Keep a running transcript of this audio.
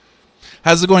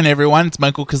How's it going, everyone? It's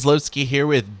Michael Kozlowski here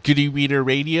with Good e-Reader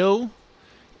Radio.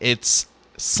 It's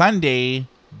Sunday,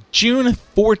 June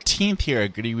 14th here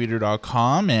at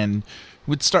goodereader.com, and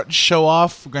we'd start to show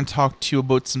off. We're going to talk to you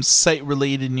about some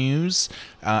site-related news.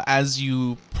 As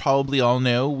you probably all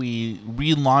know, we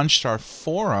relaunched our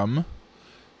forum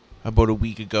about a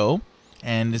week ago,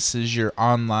 and this is your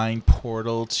online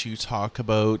portal to talk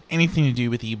about anything to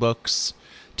do with ebooks,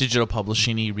 digital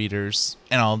publishing, e-readers,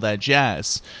 and all that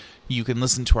jazz. You can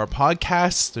listen to our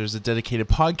podcasts. There's a dedicated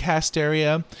podcast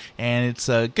area, and it's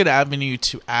a good avenue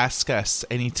to ask us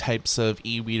any types of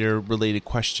e-reader related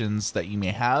questions that you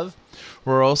may have.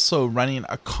 We're also running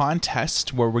a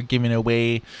contest where we're giving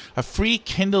away a free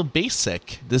Kindle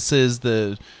Basic. This is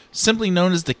simply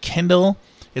known as the Kindle.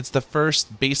 It's the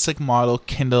first basic model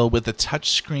Kindle with a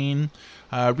touchscreen.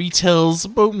 Retails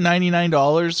about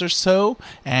 $99 or so,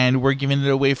 and we're giving it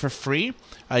away for free.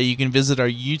 You can visit our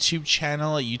YouTube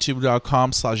channel at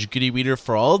youtube.com/goodereader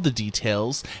for all the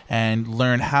details and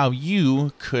learn how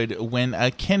you could win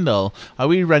a Kindle.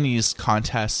 We run these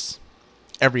contests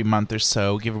every month or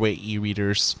so, give away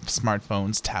e-readers,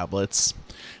 smartphones, tablets,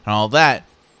 and all that.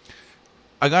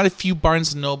 I got a few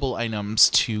Barnes & Noble items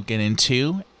to get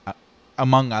into,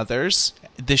 among others.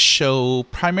 This show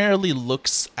primarily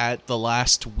looks at the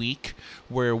last week,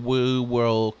 where we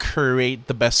will curate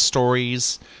the best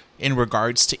stories in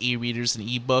regards to e-readers and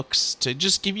ebooks to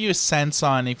just give you a sense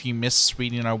on if you miss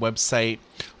reading our website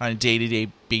on a day-to-day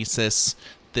basis.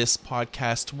 This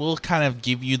podcast will kind of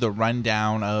give you the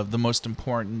rundown of the most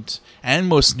important and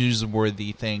most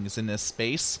newsworthy things in this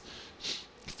space.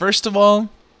 First of all,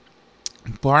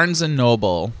 Barnes &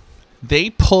 Noble.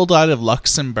 They pulled out of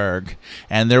Luxembourg,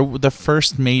 and they're the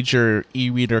first major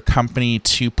e-reader company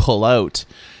to pull out.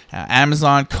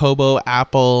 Amazon, Kobo,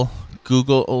 Apple,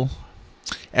 Google,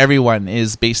 everyone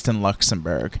is based in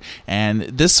Luxembourg. And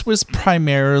this was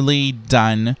primarily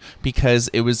done because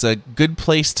it was a good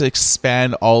place to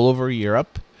expand all over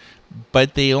Europe,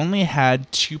 but they only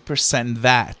had 2%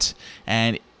 VAT.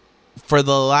 And for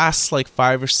the last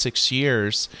 5 or 6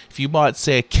 years, if you bought,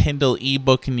 say, a Kindle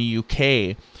ebook in the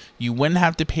UK, you wouldn't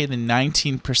have to pay the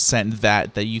 19%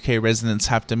 VAT that UK residents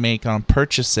have to make on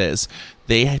purchases.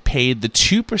 They paid the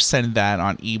 2% VAT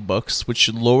on ebooks,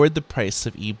 which lowered the price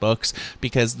of ebooks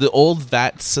because the old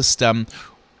VAT system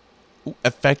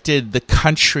affected the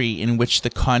country in which the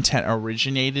content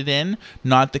originated in,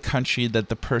 not the country that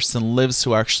the person lives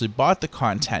who actually bought the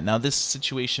content. Now, this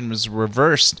situation was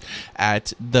reversed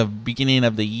at the beginning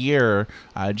of the year,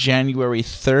 January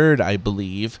 3rd, I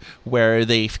believe, where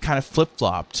they kind of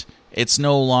flip-flopped. It's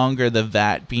no longer the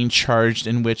VAT being charged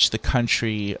in which the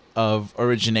country of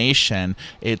origination.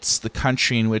 It's the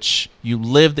country in which you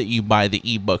live that you buy the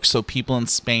ebook. So people in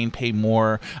Spain pay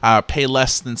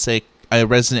less than, say, a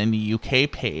resident in the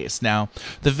UK pays. Now,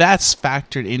 the VAT's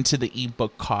factored into the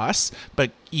ebook costs,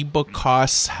 but ebook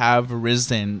costs have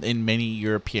risen in many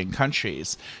European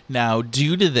countries. Now,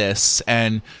 due to this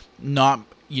and not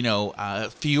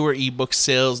fewer ebook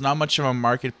sales, not much of a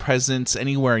market presence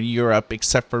anywhere in Europe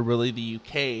except for really the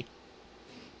UK,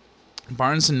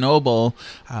 Barnes & Noble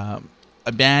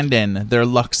abandoned their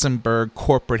Luxembourg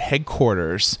corporate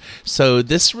headquarters. So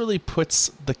this really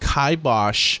puts the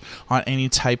kibosh on any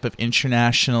type of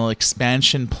international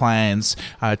expansion plans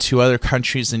to other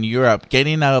countries in Europe.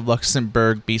 Getting out of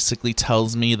Luxembourg basically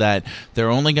tells me that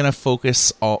they're only going to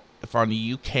focus on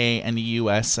the UK and the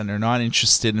US, and they're not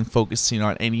interested in focusing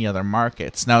on any other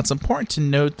markets. Now, it's important to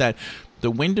note that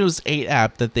the Windows 8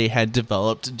 app that they had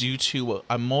developed due to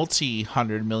a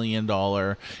multi-$100 million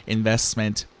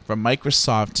investment from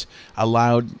Microsoft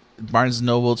allowed Barnes &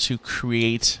 Noble to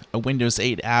create a Windows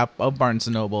 8 app of Barnes &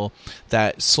 Noble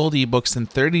that sold ebooks in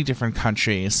 30 different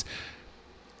countries.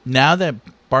 Now that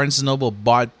Barnes & Noble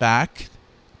bought back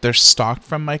their stock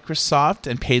from Microsoft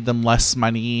and paid them less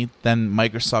money than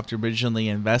Microsoft originally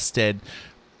invested,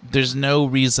 there's no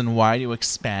reason why to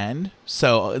expand.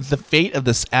 So the fate of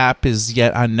this app is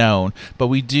yet unknown, but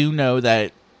we do know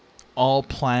that all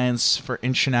plans for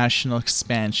international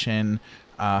expansion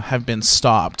have been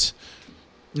stopped.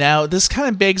 Now, this kind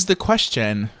of begs the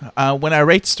question. When I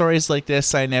write stories like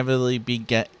this, I inevitably be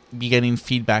getting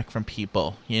feedback from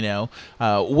people.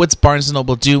 What's Barnes &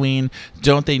 Noble doing?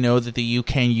 Don't they know that the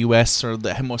UK and US are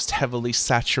the most heavily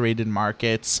saturated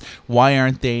markets? Why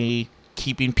aren't they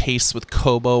keeping pace with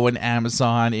Kobo and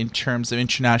Amazon in terms of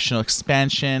international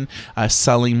expansion,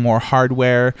 selling more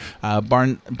hardware?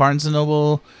 Barnes &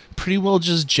 Noble pretty well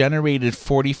just generated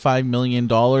 $45 million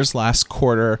last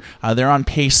quarter. They're on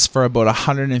pace for about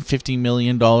 $150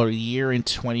 million a year in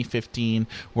 2015,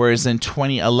 whereas in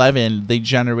 2011 they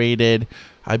generated,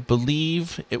 I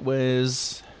believe it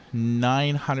was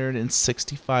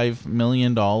 $965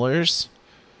 million.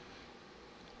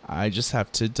 I just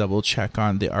have to double check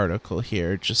on the article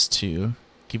here just to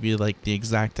give you like the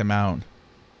exact amount.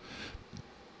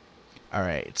 All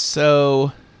right,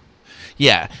 so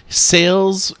yeah,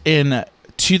 sales in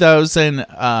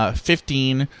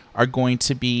 2015 are going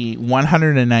to be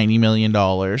 $190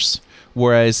 million,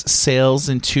 whereas sales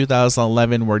in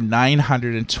 2011 were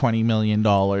 $920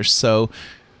 million. So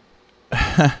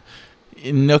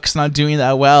Nook's not doing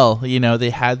that well. You know, they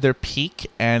had their peak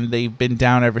and they've been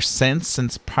down ever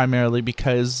since primarily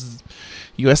because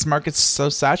U.S. market's so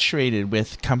saturated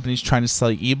with companies trying to sell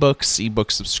ebooks,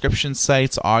 ebook subscription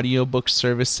sites, audiobook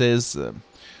services.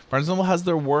 Barnes & Noble has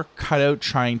their work cut out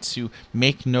trying to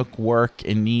make Nook work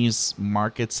in these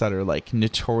markets that are like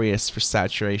notorious for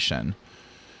saturation.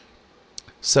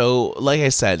 So, like I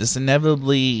said, this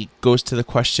inevitably goes to the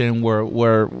question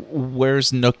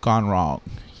where's Nook gone wrong?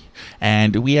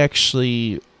 And we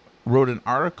actually wrote an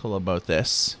article about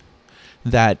this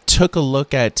that took a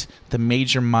look at the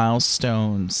major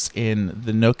milestones in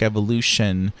the Nook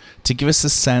evolution to give us a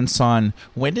sense on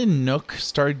when did Nook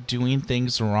start doing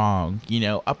things wrong. You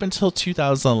know, up until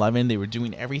 2011, they were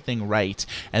doing everything right.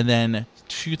 And then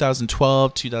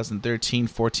 2012, 2013,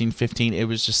 14, 15, it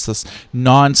was just this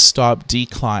non-stop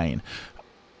decline.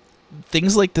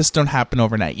 Things like this don't happen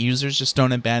overnight. Users just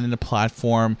don't abandon a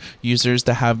platform. Users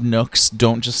that have Nooks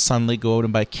don't just suddenly go out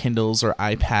and buy Kindles or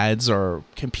iPads or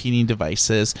competing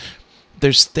devices.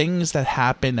 There's things that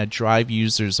happen that drive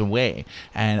users away.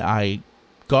 And I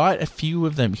got a few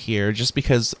of them here just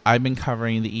because I've been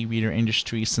covering the e-reader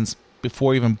industry since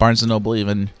before even Barnes & Noble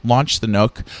even launched the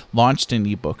Nook, launched an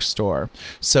ebook store.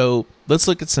 So let's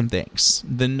look at some things.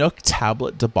 The Nook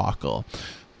tablet debacle.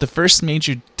 The first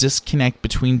major disconnect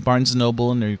between Barnes &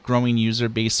 Noble and their growing user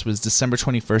base was December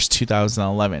 21st,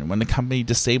 2011, when the company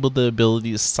disabled the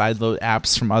ability to sideload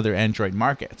apps from other Android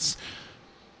markets.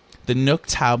 The Nook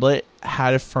tablet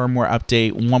had a firmware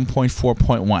update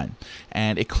 1.4.1,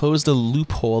 and it closed a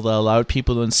loophole that allowed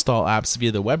people to install apps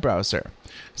via the web browser.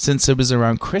 Since it was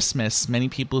around Christmas, many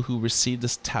people who received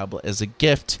this tablet as a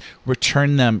gift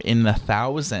returned them in the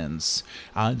thousands.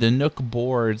 The Nook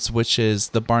boards, which is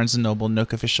the Barnes & Noble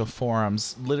Nook official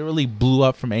forums, literally blew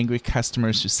up from angry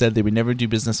customers who said they would never do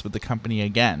business with the company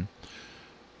again.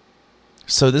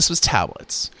 So this was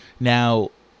tablets.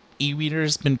 Now, e-reader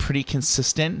has been pretty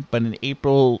consistent, but in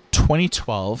April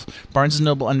 2012, Barnes &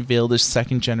 Noble unveiled their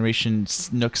second generation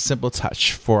Nook Simple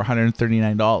Touch for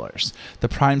 $139. The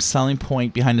prime selling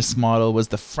point behind this model was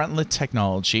the frontlit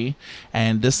technology,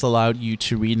 and this allowed you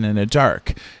to read in the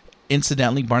dark.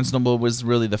 Incidentally, Barnes & Noble was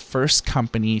really the first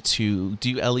company to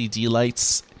do LED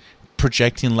lights,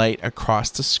 projecting light across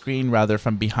the screen rather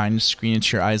from behind the screen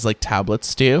into your eyes like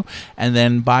tablets do. And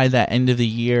then by the end of the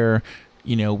year,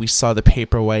 you know, we saw the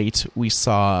Paperwhite, we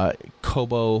saw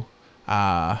Kobo,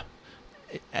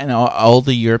 and all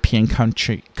the European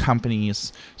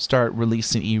companies start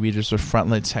releasing e-readers with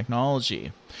frontlit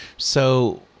technology.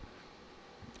 So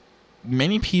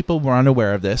many people were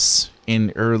unaware of this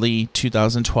in early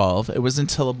 2012. It was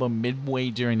until about midway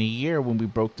during the year when we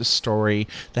broke the story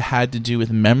that had to do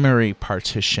with memory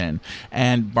partition.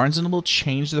 And Barnes & Noble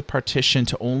changed the partition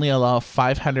to only allow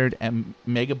 500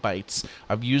 megabytes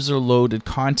of user-loaded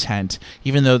content,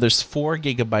 even though there's 4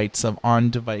 gigabytes of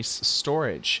on-device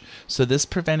storage. So this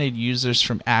prevented users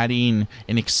from adding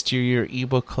an exterior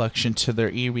ebook collection to their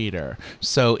e-reader.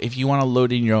 So if you want to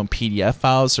load in your own PDF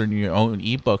files or your own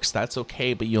ebooks, that's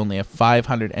okay, but you only have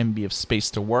 500 MB of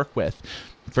space to work with.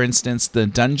 For instance, the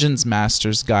Dungeons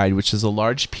Master's Guide, which is a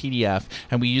large PDF,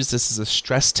 and we use this as a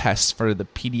stress test for the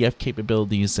PDF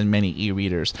capabilities in many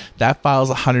e-readers. That file is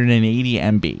 180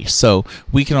 MB, so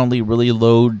we can only really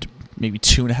load maybe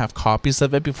 2.5 copies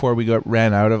of it before we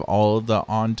ran out of all of the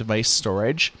on-device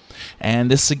storage. And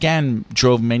this, again,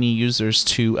 drove many users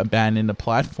to abandon the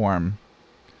platform.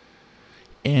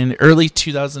 In early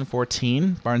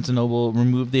 2014, Barnes & Noble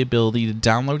removed the ability to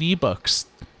download ebooks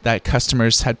that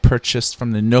customers had purchased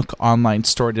from the Nook online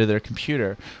store to their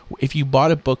computer. If you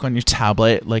bought a book on your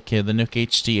tablet, like the Nook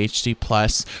HD, HD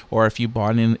Plus, or if you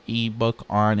bought an ebook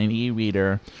on an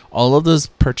e-reader, all of those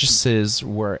purchases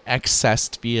were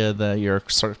accessed via your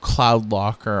sort of cloud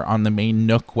locker on the main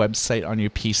Nook website on your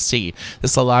PC.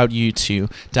 This allowed you to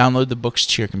download the books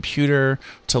to your computer,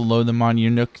 to load them on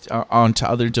your Nook onto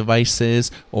other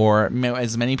devices, or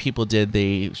as many people did,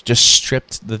 they just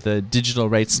stripped the digital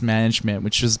rights management,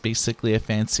 which was basically a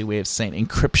fancy way of saying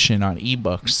encryption on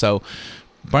ebooks. So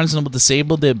Barnes & Noble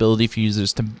disabled the ability for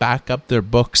users to back up their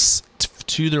books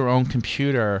to their own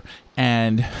computer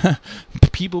And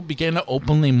people began to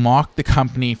openly mock the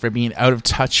company for being out of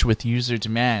touch with user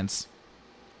demands.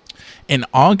 In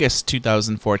August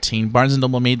 2014, Barnes &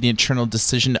 Noble made the internal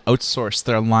decision to outsource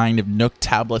their line of Nook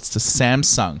tablets to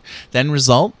Samsung. The end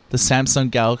result, the Samsung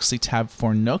Galaxy Tab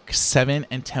 4 Nook 7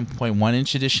 and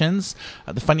 10.1-inch editions.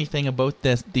 The funny thing about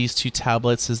these two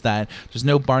tablets is that there's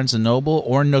no Barnes & Noble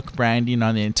or Nook branding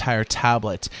on the entire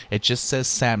tablet. It just says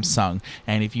Samsung.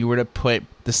 And if you were to put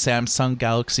the Samsung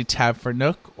Galaxy Tab for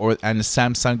Nook and the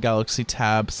Samsung Galaxy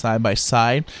Tab side by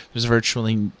side,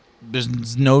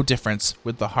 there's no difference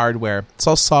with the hardware. It's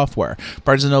all software.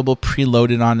 Barnes & Noble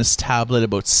preloaded on this tablet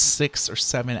about 6 or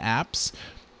 7 apps.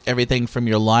 Everything from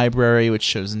your library, which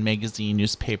shows in magazine,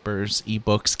 newspapers,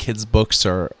 ebooks, kids' books,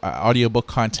 or audiobook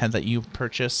content that you've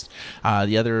purchased.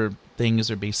 The other things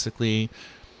are basically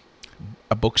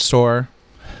a bookstore,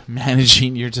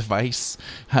 managing your device.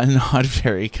 Not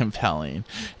very compelling.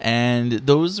 And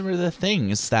those were the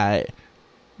things that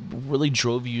really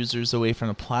drove users away from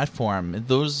the platform.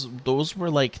 Those were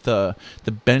like the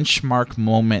benchmark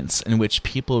moments in which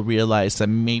people realized that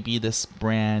maybe this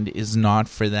brand is not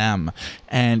for them.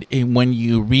 And when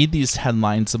you read these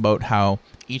headlines about how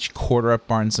each quarter at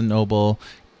Barnes & Noble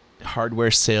hardware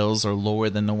sales are lower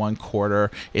than the one quarter,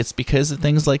 it's because of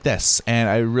things like this. And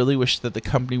I really wish that the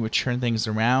company would turn things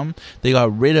around. They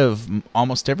got rid of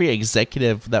almost every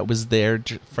executive that was there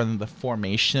from the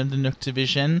formation of the Nook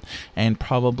division, and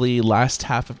probably last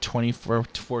half of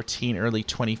 2014, early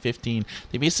 2015,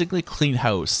 they basically cleaned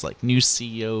house, like new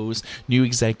CEOs, new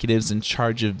executives in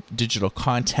charge of digital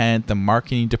content, the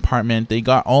marketing department. They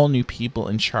got all new people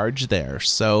in charge there.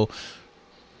 So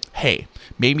hey,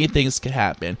 maybe things could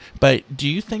happen. But do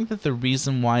you think that the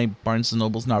reason why Barnes &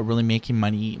 Noble's not really making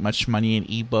much money in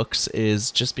ebooks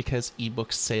is just because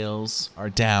ebook sales are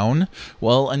down?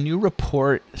 Well, a new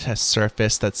report has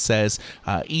surfaced that says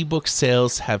ebook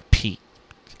sales have peaked.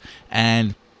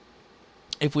 And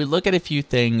if we look at a few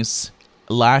things,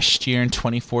 last year in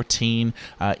 2014,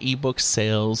 ebook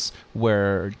sales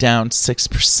were down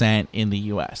 6% in the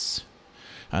U.S.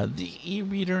 The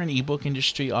e-reader and ebook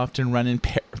industry often run in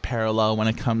parallel when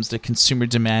it comes to consumer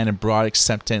demand and broad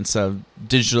acceptance of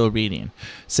digital reading.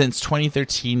 Since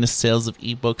 2013, the sales of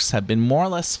ebooks have been more or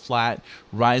less flat,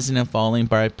 rising and falling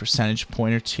by a percentage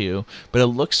point or two, but it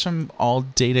looks from all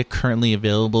data currently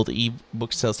available, the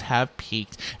ebook sales have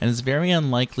peaked, and it's very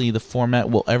unlikely the format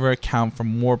will ever account for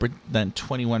more than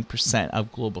 21%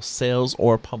 of global sales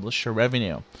or publisher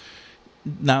revenue.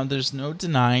 Now, there's no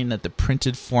denying that the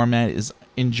printed format is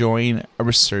enjoying a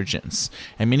resurgence,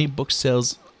 and many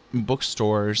bookstores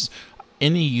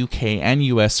in the UK and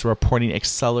US are reporting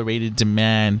accelerated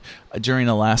demand during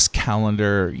the last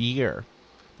calendar year.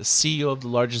 The CEO of the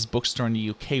largest bookstore in the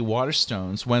UK,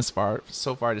 Waterstones, went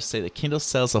so far to say that Kindle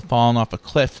sales have fallen off a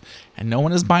cliff and no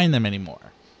one is buying them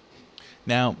anymore.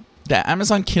 Now, the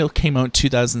Amazon Kindle came out in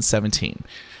 2007,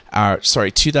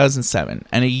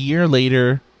 and a year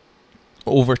later,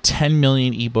 over 10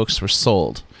 million ebooks were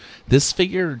sold. This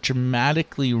figure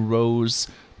dramatically rose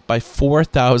by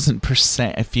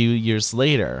 4,000% a few years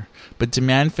later, but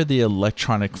demand for the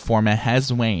electronic format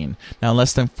has waned. Now,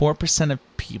 less than 4%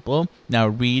 of people now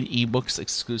read ebooks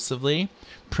exclusively.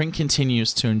 Print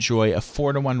continues to enjoy a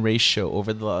 4-to-1 ratio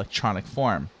over the electronic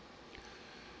form.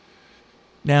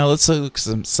 Now, let's look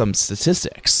at some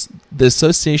statistics. The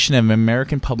Association of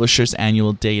American Publishers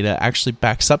annual data actually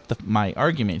backs up my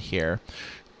argument here.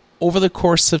 Over the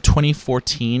course of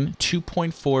 2014,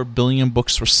 2.4 billion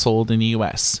books were sold in the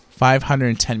U.S.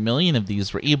 510 million of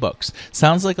these were ebooks.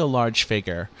 Sounds like a large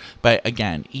figure, but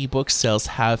again, ebook sales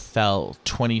have fell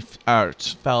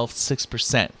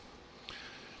 6%.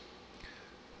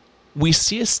 We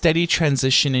see a steady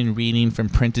transition in reading from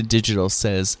print to digital,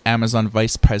 says Amazon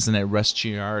Vice President Russ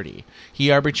Giardi. He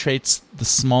arbitrates the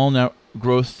small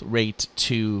growth rate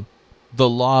to the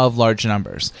law of large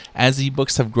numbers. As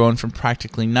ebooks have grown from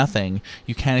practically nothing,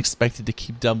 you can't expect it to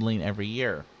keep doubling every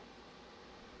year.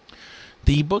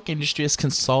 The ebook industry has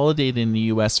consolidated in the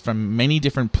U.S. from many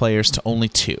different players to only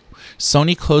two.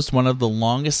 Sony closed one of the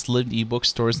longest-lived ebook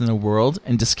stores in the world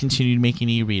and discontinued making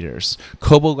e-readers.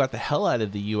 Kobo got the hell out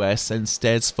of the U.S. and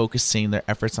instead is focusing their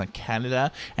efforts on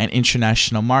Canada and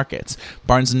international markets.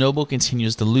 Barnes & Noble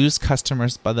continues to lose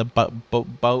customers by the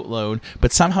boatload,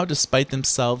 but somehow, despite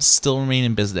themselves, still remain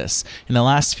in business. In the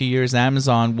last few years,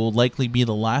 Amazon will likely be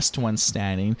the last one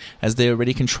standing, as they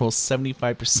already control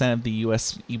 75% of the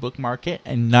U.S. ebook market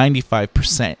and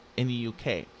 95% in the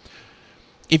UK.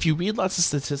 if you read lots of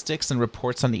statistics and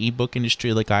reports on the ebook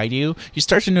industry like I do, you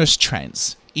start to notice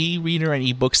trends. E-reader and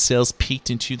ebook sales peaked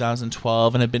in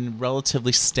 2012 and have been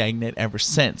relatively stagnant ever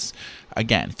since.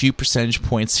 Again, a few percentage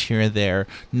points here and there,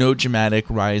 no dramatic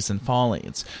rise and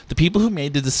fallings. The people who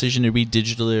made the decision to read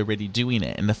digitally are already doing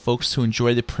it, and the folks who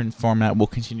enjoy the print format will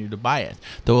continue to buy it.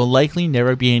 There will likely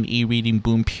never be an e-reading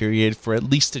boom period for at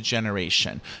least a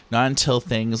generation, not until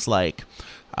things like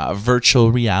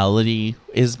virtual reality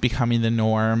is becoming the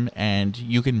norm, and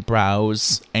you can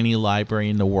browse any library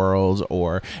in the world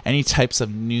or any types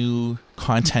of new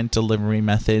content delivery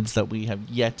methods that we have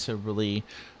yet to really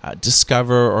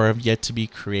discover or have yet to be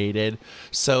created.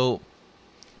 So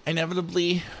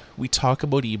inevitably we talk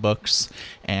about ebooks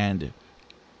and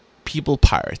people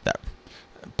pirate them.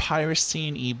 Piracy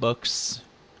and ebooks,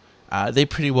 they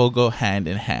pretty well go hand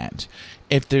in hand.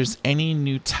 If there's any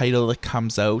new title that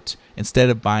comes out, instead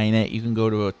of buying it, you can go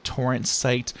to a torrent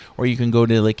site, or you can go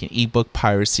to like an ebook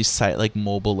piracy site like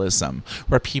Mobilism,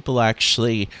 where people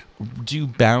actually do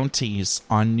bounties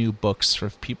on new books for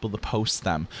people to post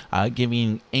them,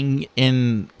 giving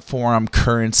in-forum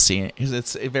currency.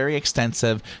 It's very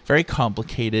extensive, very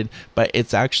complicated, but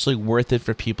it's actually worth it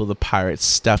for people to pirate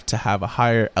stuff to have a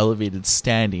higher elevated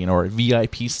standing or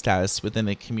VIP status within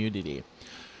the community.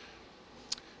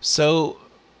 So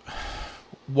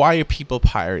why are people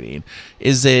pirating?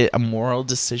 Is it a moral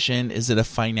decision? Is it a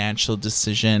financial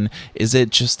decision? Is it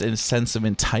just a sense of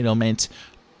entitlement?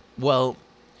 Well,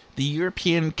 the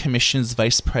European Commission's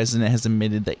vice president has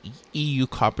admitted that EU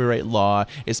copyright law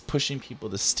is pushing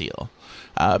people to steal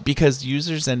because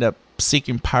users end up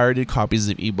seeking pirated copies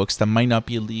of ebooks that might not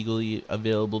be legally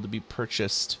available to be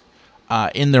purchased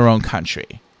in their own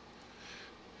country.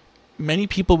 Many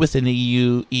people within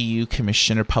the EU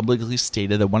Commission have publicly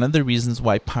stated that one of the reasons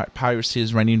why piracy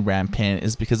is running rampant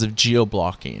is because of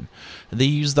geo-blocking. They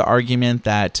use the argument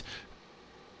that,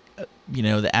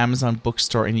 the Amazon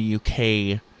bookstore in the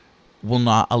UK will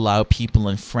not allow people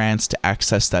in France to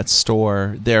access that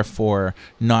store, therefore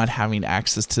not having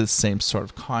access to the same sort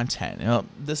of content.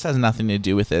 This has nothing to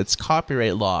do with it. It's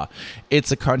copyright law.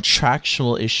 It's a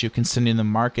contractual issue concerning the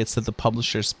markets that the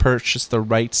publishers purchase the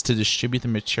rights to distribute the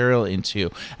material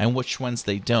into and which ones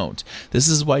they don't. This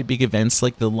is why big events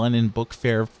like the London Book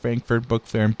Fair, Frankfurt Book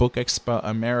Fair, and Book Expo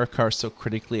America are so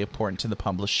critically important to the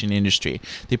publishing industry.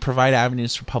 They provide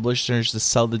avenues for publishers to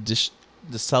sell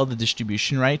the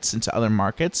distribution rights into other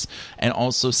markets and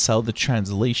also sell the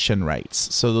translation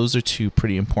rights. So those are two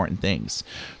pretty important things.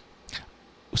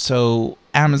 So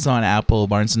Amazon, Apple,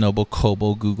 Barnes & Noble,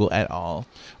 Kobo, Google et al.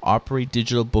 Operate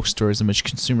digital bookstores in which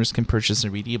consumers can purchase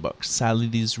and read ebooks. Sadly,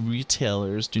 these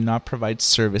retailers do not provide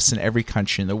service in every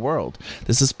country in the world.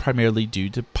 This is primarily due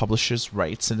to publishers'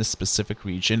 rights in a specific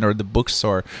region or the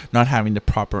bookstore not having the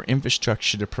proper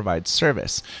infrastructure to provide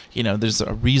service. There's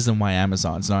a reason why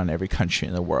Amazon's not in every country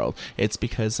in the world. It's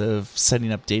because of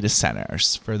setting up data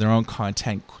centers for their own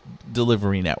content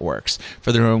delivery networks,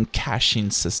 for their own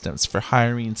caching systems, for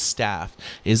hiring staff.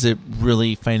 Is it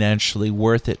really financially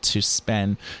worth it to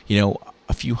spend,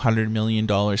 a few $100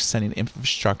 million sending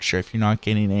infrastructure if you're not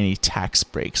getting any tax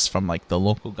breaks from like the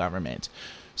local government?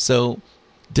 So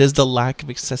does the lack of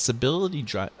accessibility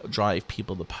drive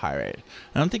people to pirate?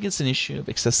 I don't think it's an issue of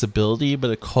accessibility,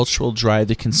 but a cultural drive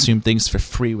to consume things for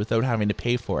free without having to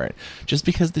pay for it. Just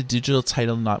because the digital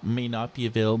title may not be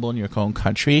available in your own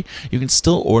country, you can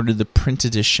still order the print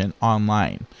edition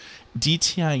online.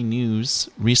 DTI News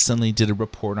recently did a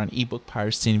report on ebook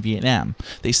piracy in Vietnam.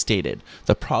 They stated,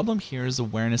 "The problem here is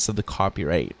awareness of the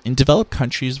copyright. In developed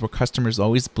countries where customers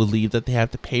always believe that they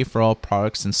have to pay for all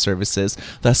products and services,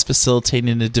 thus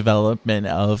facilitating the development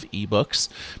of ebooks.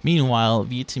 Meanwhile,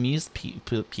 Vietnamese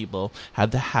people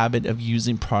have the habit of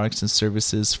using products and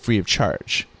services free of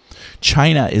charge."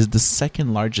 China is the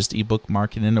second largest ebook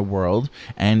market in the world,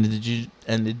 and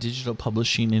the digital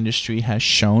publishing industry has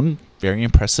shown very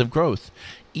impressive growth.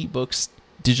 Ebooks,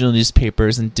 digital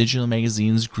newspapers, and digital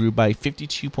magazines grew by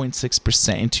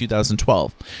 52.6% in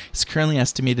 2012. It's currently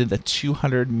estimated that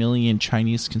 200 million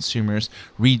Chinese consumers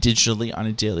read digitally on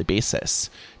a daily basis.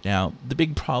 Now, the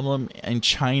big problem in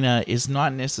China is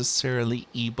not necessarily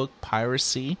ebook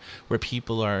piracy, where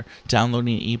people are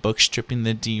downloading an ebook, stripping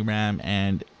the DRAM,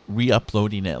 and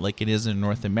re-uploading it like it is in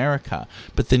North America,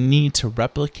 but the need to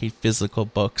replicate physical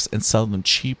books and sell them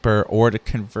cheaper, or to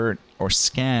convert or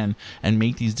scan and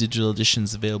make these digital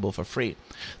editions available for free.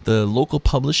 The local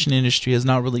publishing industry has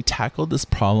not really tackled this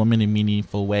problem in a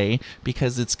meaningful way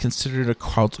because it's considered a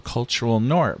cultural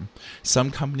norm.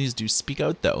 Some companies do speak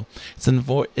out, though.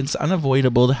 It's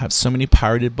unavoidable to have so many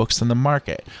pirated books on the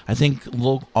market. I think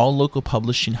all local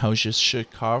publishing houses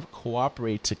should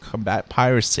cooperate to combat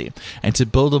piracy and to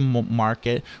build a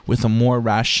market with a more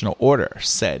rational order,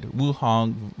 said Wu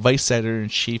Hong, Vice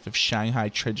Editor-in-Chief of Shanghai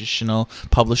Traditional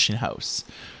Publishing House.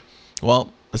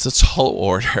 Well, it's a tall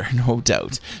order, no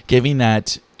doubt, given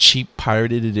that cheap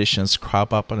pirated editions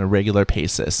crop up on a regular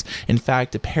basis. In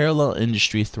fact, a parallel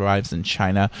industry thrives in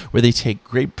China where they take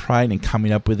great pride in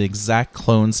coming up with exact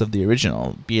clones of the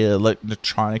original, be it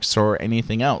electronics or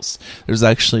anything else. There's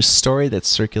actually a story that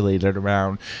circulated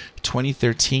around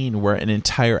 2013 where an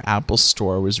entire Apple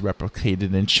store was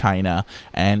replicated in China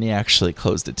and they actually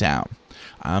closed it down.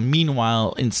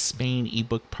 Meanwhile, in Spain,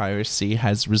 ebook piracy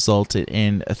has resulted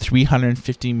in a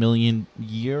 350 million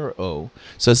euro.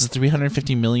 So this is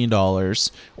 $350 million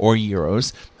or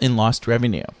euros in lost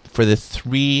revenue for the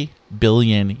 3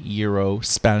 billion euro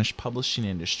Spanish publishing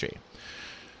industry.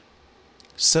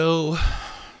 So,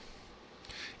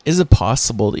 is it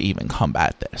possible to even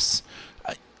combat this?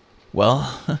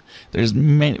 Well, there's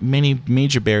many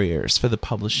major barriers for the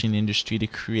publishing industry to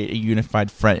create a unified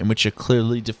front in which a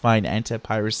clearly defined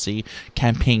anti-piracy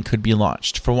campaign could be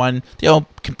launched. For one, they all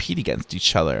compete against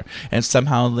each other, and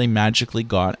somehow they magically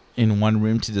got in one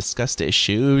room to discuss the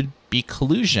issue. It would be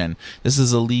collusion. This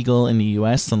is illegal in the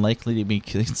U.S. and likely to be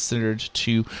considered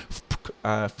to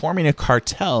forming a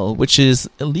cartel, which is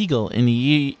illegal in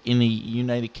the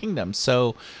United Kingdom.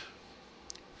 So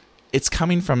it's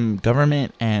coming from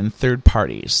government and third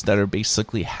parties that are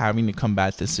basically having to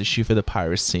combat this issue for the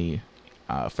piracy,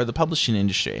 for the publishing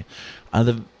industry.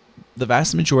 The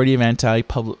vast majority of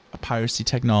anti-piracy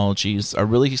technologies are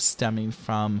really stemming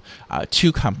from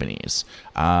two companies.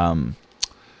 From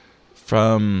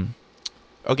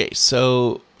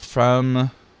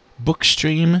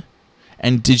Bookstream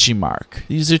and Digimarc.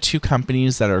 These are two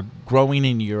companies that are growing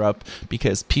in Europe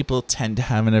because people tend to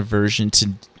have an aversion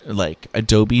to like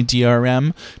Adobe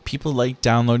DRM. People like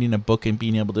downloading a book and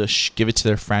being able to give it to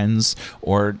their friends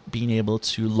or being able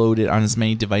to load it on as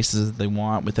many devices as they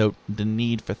want without the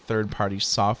need for third-party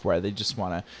software. They just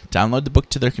want to download the book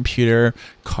to their computer,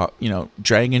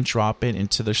 drag and drop it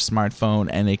into their smartphone,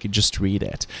 and they could just read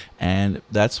it. And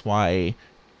that's why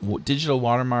digital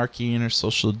watermarking or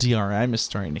social DRM is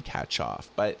starting to catch off.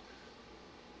 But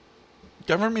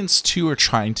governments, too, are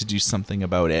trying to do something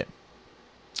about it.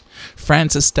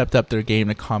 France has stepped up their game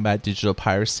to combat digital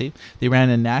piracy. They ran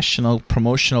a national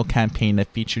promotional campaign that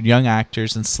featured young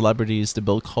actors and celebrities to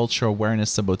build cultural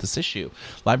awareness about this issue.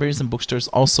 Libraries and bookstores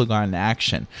also got into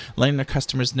action, letting their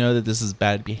customers know that this is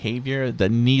bad behavior that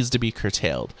needs to be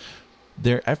curtailed.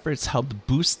 Their efforts helped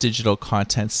boost digital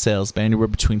content sales by anywhere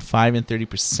between 5 and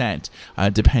 30%,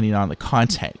 depending on the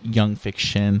content, young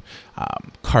fiction,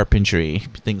 carpentry,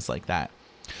 things like that.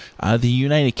 The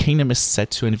United Kingdom is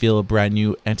set to unveil a brand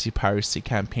new anti-piracy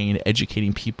campaign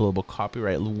educating people about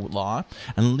copyright law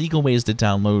and legal ways to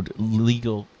download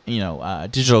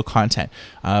digital content.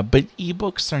 But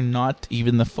ebooks are not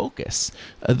even the focus.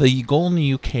 The goal in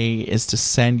the UK is to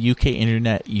send UK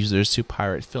internet users who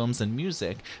pirate films and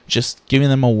music, just giving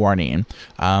them a warning.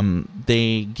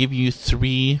 They give you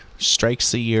 3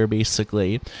 strikes a year,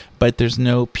 basically, but there's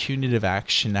no punitive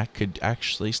action that could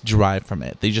actually derive from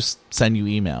it. They just send you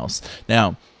emails.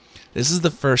 Now, this is the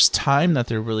first time that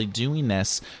they're really doing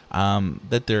this,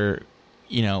 that they're,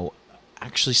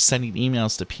 actually sending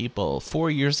emails to people. 4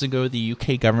 years ago, the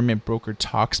UK government brokered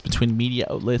talks between media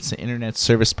outlets and internet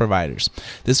service providers.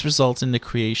 This resulted in the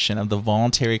creation of the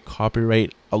Voluntary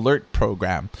Copyright Alert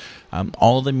Program.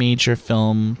 All the major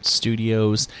film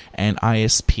studios and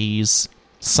ISPs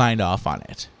signed off on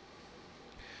it.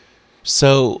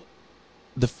 So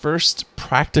the first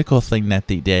practical thing that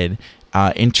they did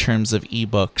in terms of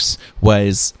ebooks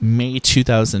was May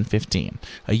 2015.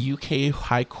 A UK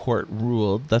High Court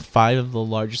ruled that 5 of the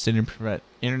largest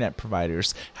internet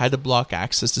providers had to block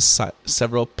access to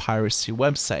several piracy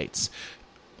websites.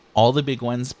 All the big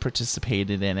ones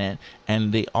participated in it,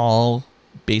 and they all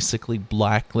basically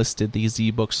blacklisted these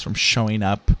ebooks from showing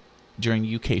up during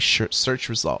UK search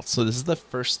results. So this is the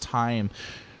first time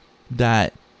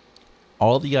that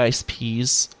all the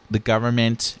ISPs, the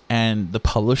government, and the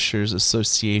Publishers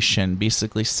Association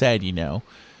basically said,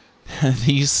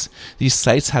 these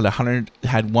sites had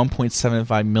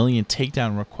 1.75 million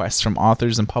takedown requests from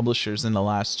authors and publishers in the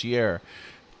last year,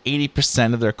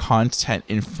 80% of their content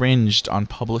infringed on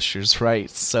publishers'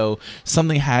 rights. So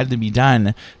something had to be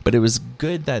done, but it was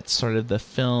good that sort of the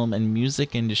film and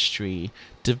music industry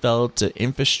developed an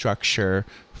infrastructure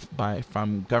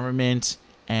from government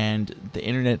and the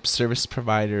internet service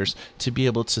providers to be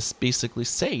able to basically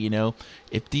say,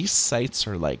 if these sites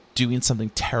are like doing something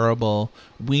terrible,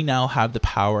 we now have the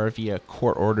power via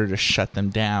court order to shut them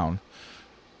down.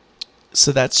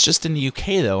 So that's just in the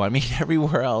UK, though. I mean,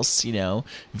 everywhere else,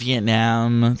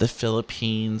 Vietnam, the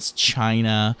Philippines,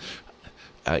 China,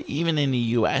 even in the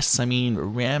US, I mean,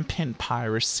 rampant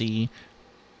piracy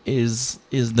is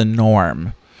the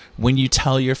norm. When you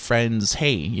tell your friends,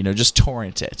 hey, just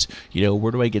torrent it.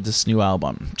 Where do I get this new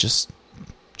album? Just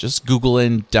Google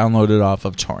and download it off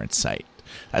of torrent site.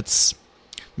 That's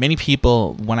many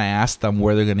people, when I ask them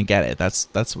where they're going to get it,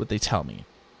 that's what they tell me.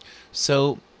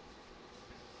 So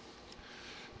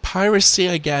piracy,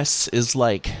 I guess, is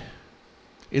like,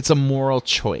 it's a moral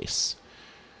choice.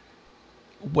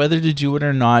 Whether to do it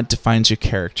or not defines your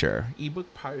character.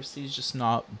 Ebook piracy is just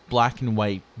not black and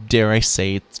white. Dare I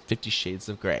say, it's 50 Shades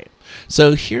of Grey.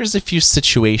 So here's a few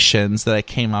situations that I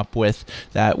came up with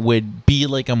that would be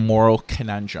like a moral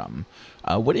conundrum.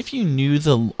 What if you knew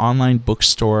the online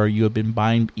bookstore you have been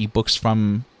buying ebooks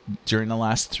from during the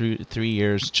last 3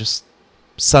 years just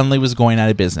suddenly was going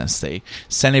out of business? They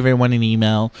sent everyone an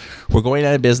email. We're going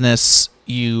out of business.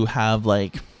 You have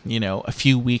a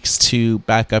few weeks to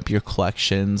back up your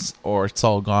collections or it's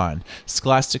all gone.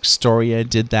 Scholastic Storia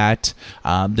did that.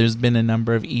 There's been a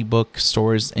number of ebook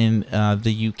stores in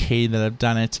the UK that have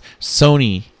done it.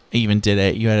 Sony even did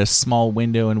it. You had a small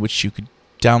window in which you could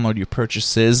download your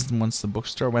purchases. Once the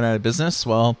bookstore went out of business,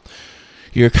 well,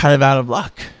 you're kind of out of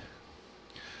luck.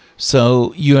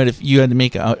 So you had to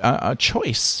make a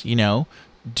choice,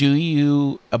 Do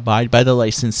you abide by the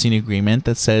licensing agreement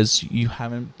that says you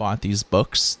haven't bought these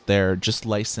books, they're just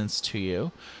licensed to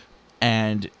you,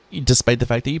 and despite the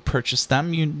fact that you purchased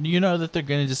them, you know that they're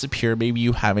going to disappear. Maybe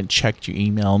you haven't checked your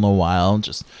email in a while, and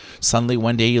just suddenly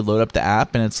one day you load up the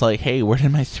app and it's like, hey, where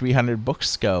did my 300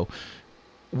 books go?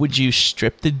 Would you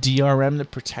strip the DRM to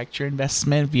protect your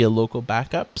investment via local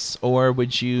backups, or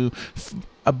would you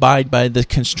abide by the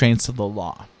constraints of the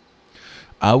law?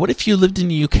 What if you lived in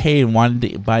the UK and wanted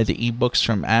to buy the ebooks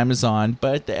from Amazon,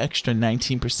 but the extra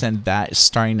 19% VAT is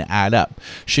starting to add up?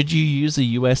 Should you use a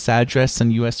US address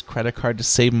and US credit card to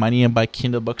save money and buy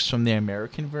Kindle books from the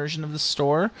American version of the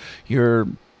store? You're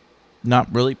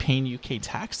not really paying UK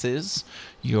taxes.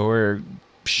 You're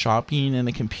shopping in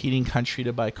a competing country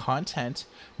to buy content.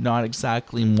 Not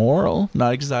exactly moral,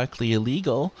 not exactly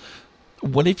illegal.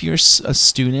 What if you're a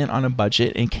student on a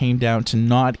budget and came down to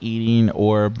not eating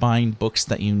or buying books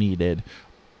that you needed?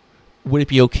 Would it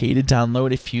be okay to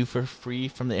download a few for free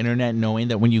from the internet, knowing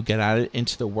that when you get out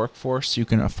into the workforce, you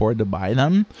can afford to buy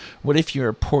them? What if you're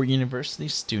a poor university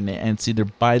student and it's either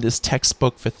buy this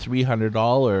textbook for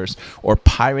 $300 or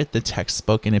pirate the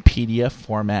textbook in a PDF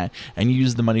format and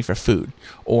use the money for food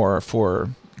or for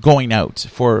going out,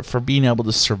 for being able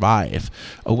to survive?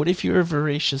 What if you're a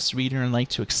voracious reader and like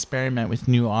to experiment with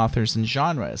new authors and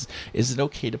genres? Is it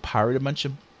okay to pirate a bunch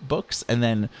of books and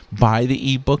then buy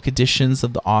the ebook editions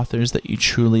of the authors that you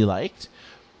truly liked?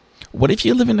 What if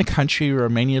you live in a country where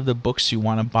many of the books you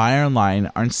want to buy online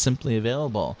aren't simply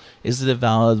available? Is it a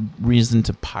valid reason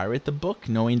to pirate the book,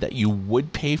 knowing that you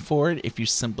would pay for it if you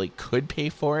simply could pay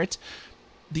for it?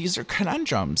 These are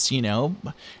conundrums,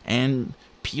 and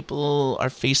people are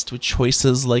faced with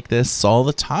choices like this all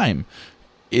the time.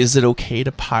 Is it okay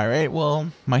to pirate?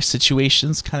 Well, my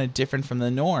situation's kind of different from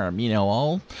the norm.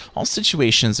 All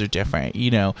situations are different.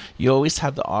 You always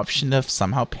have the option to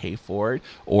somehow pay for it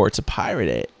or to pirate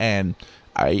it. And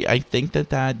I think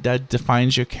that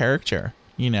defines your character,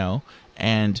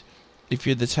 and if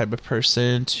you're the type of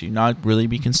person to not really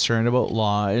be concerned about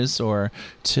laws or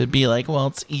to be like, well,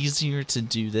 it's easier to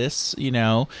do this,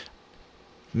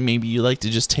 maybe you like to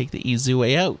just take the easy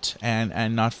way out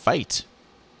and not fight.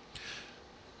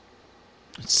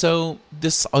 So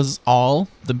this was all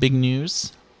the big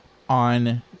news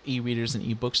on e-readers and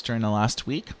ebooks during the last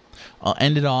week. I'll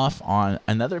end it off on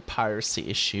another piracy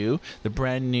issue, the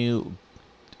brand new,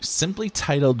 simply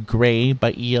titled Grey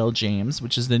by E.L. James,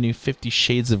 which is the new 50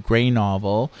 Shades of Grey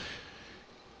novel.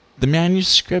 The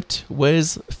manuscript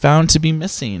was found to be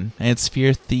missing, and it's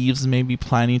feared thieves may be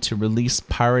planning to release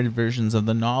pirated versions of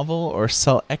the novel or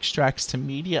sell extracts to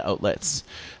media outlets.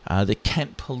 The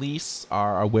Kent police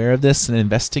are aware of this and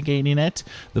investigating it.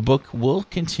 The book will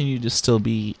continue to still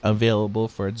be available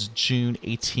for its June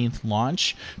 18th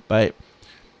launch, but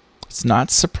it's not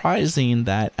surprising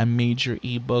that a major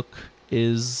ebook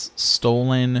is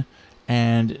stolen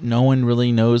and no one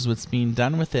really knows what's being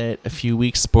done with it a few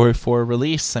weeks before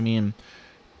release. I mean,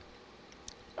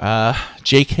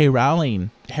 J.K.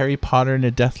 Rowling, Harry Potter and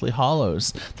the Deathly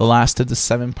Hallows, the last of the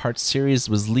 7-part series,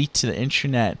 was leaked to the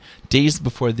internet days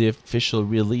before the official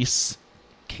release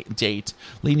date,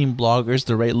 leading bloggers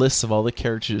to write lists of all the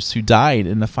characters who died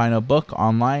in the final book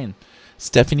online.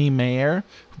 Stephanie Meyer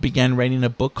began writing a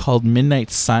book called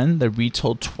Midnight Sun that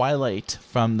retold Twilight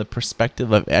from the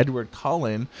perspective of Edward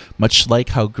Cullen, much like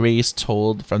how Grace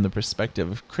told from the perspective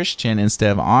of Christian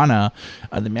instead of Anna.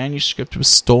 The manuscript was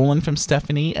stolen from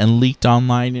Stephanie and leaked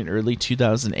online in early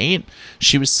 2008.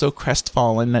 She was so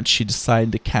crestfallen that she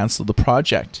decided to cancel the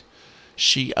project.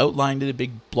 She outlined in a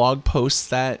big blog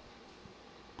post that,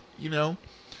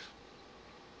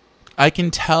 I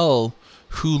can tell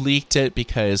who leaked it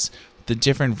because the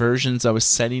different versions I was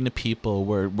sending to people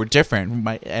were different.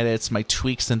 My edits, my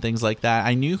tweaks, and things like that.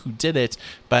 I knew who did it,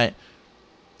 but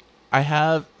I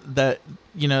have that,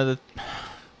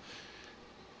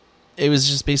 it was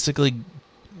just basically,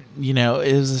 it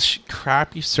was a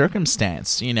crappy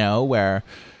circumstance, where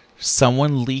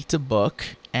someone leaked a book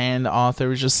and the author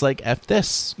was just like, F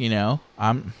this,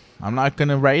 I'm not going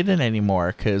to write it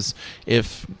anymore, because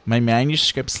if my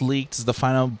manuscript's leaked, is the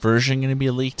final version going to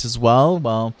be leaked as well?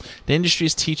 Well, the industry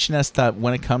is teaching us that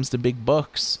when it comes to big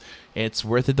books, it's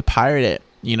worth it to pirate it.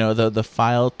 The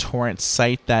file torrent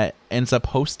site that ends up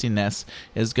hosting this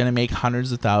is going to make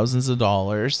hundreds of thousands of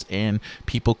dollars in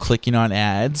people clicking on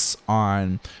ads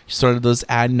on sort of those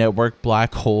ad network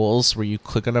black holes where you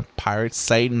click on a pirate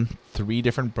site and 3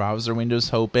 different browser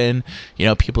windows open.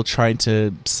 People trying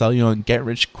to sell you a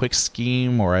get-rich-quick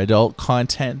scheme or adult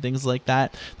content, things like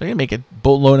that. They're going to make a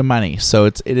boatload of money. So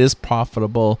it is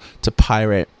profitable to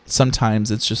pirate.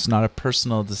 Sometimes it's just not a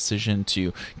personal decision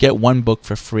to get one book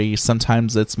for free.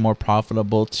 Sometimes it's more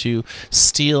profitable to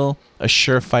steal a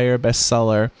surefire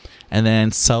bestseller and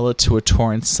then sell it to a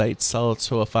torrent site, sell it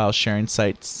to a file sharing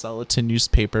site, sell it to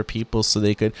newspaper people so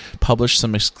they could publish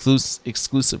some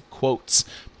exclusive quotes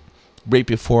right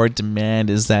before demand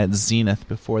is at zenith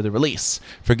before the release.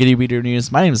 For Good e-Reader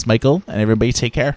News, my name is Michael, and everybody take care.